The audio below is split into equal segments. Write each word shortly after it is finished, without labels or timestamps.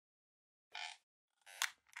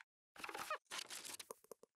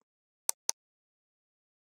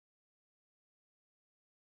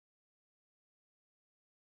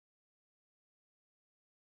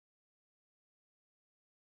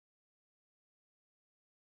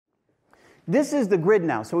This is the grid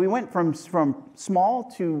now. So we went from small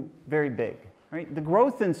to very big. Right? The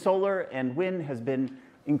growth in solar and wind has been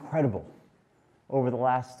incredible over the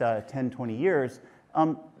last 10, 20 years.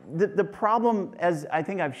 The problem, as I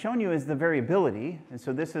think I've shown you, is the variability. And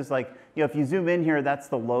so this is like, if you zoom in here, that's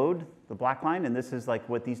the load, the black line, and this is like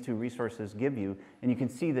what these two resources give you. And you can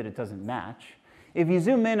see that it doesn't match. If you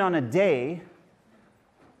zoom in on a day,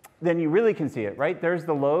 then you really can see it, right? There's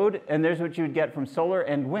the load, and there's what you would get from solar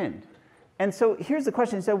and wind. And so here's the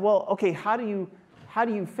question. You said, well, okay, how do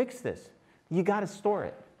you fix this? You got to store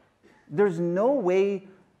it. There's no way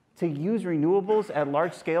to use renewables at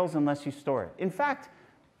large scales unless you store it. In fact,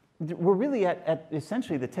 we're really at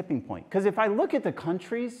essentially the tipping point. Because if I look at the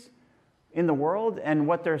countries in the world and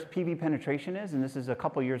what their PV penetration is, and this is a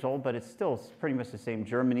couple years old, but it's still pretty much the same.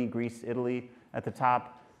 Germany, Greece, Italy at the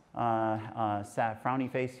top.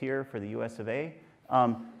 Frowny face here for the US of A.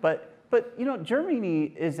 But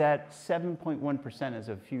Germany is at 7.1% as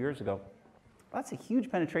of a few years ago. That's a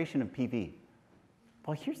huge penetration of PV.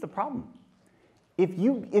 Well, here's the problem. If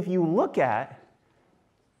you look at,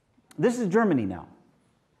 this is Germany now.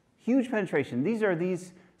 Huge penetration. These are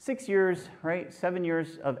 6 years, right? 7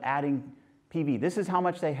 years of adding PV. This is how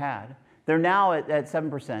much they had. They're now at 7%,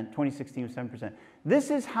 2016 was 7%.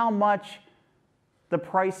 This is how much the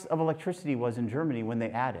price of electricity was in Germany when they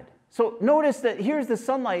added. So notice that here's the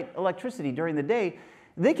sunlight electricity during the day.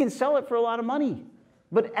 They can sell it for a lot of money.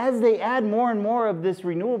 But as they add more and more of this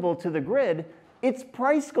renewable to the grid, its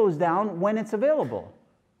price goes down when it's available.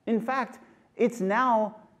 In fact, it's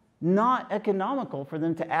now not economical for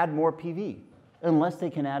them to add more PV unless they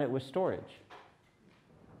can add it with storage.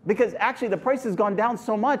 Because actually the price has gone down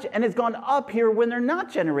so much and it's gone up here when they're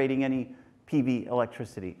not generating any PV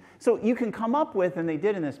electricity. So you can come up with, and they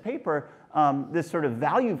did in this paper, this sort of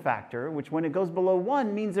value factor, which when it goes below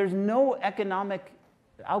 1 means there's no economic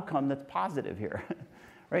outcome that's positive here.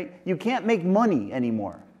 Right? You can't make money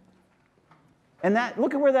anymore. And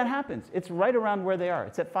look at where that happens. It's right around where they are.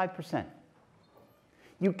 It's at 5%.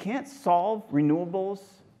 You can't solve renewables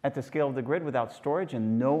at the scale of the grid without storage,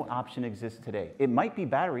 and no option exists today. It might be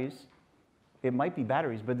batteries. It might be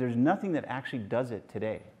batteries, but there's nothing that actually does it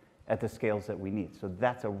today at the scales that we need. So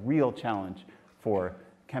that's a real challenge for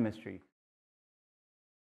chemistry.